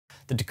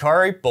The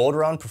Tekari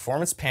BoldRun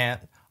Performance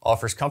Pant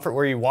offers comfort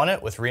where you want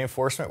it with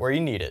reinforcement where you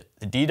need it.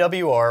 The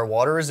DWR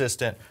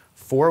water-resistant,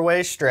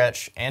 four-way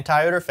stretch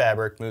anti-odor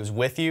fabric moves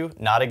with you,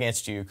 not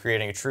against you,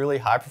 creating a truly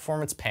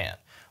high-performance pant.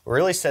 What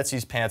really sets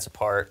these pants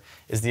apart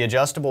is the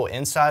adjustable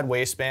inside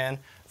waistband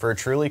for a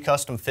truly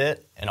custom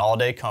fit and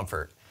all-day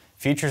comfort.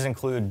 Features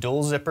include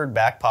dual zippered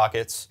back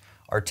pockets,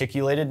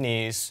 articulated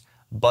knees,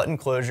 button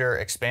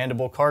closure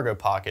expandable cargo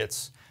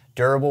pockets,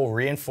 durable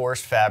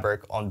reinforced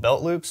fabric on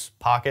belt loops,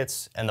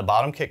 pockets, and the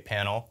bottom kick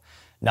panel,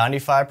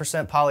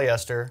 95%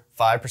 polyester,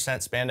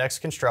 5%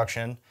 spandex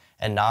construction,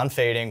 and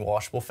non-fading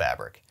washable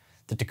fabric.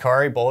 The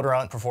Tekari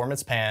BoldRun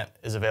Performance Pant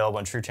is available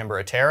in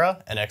TrueTimber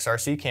Atera and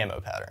XRC camo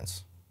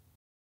patterns.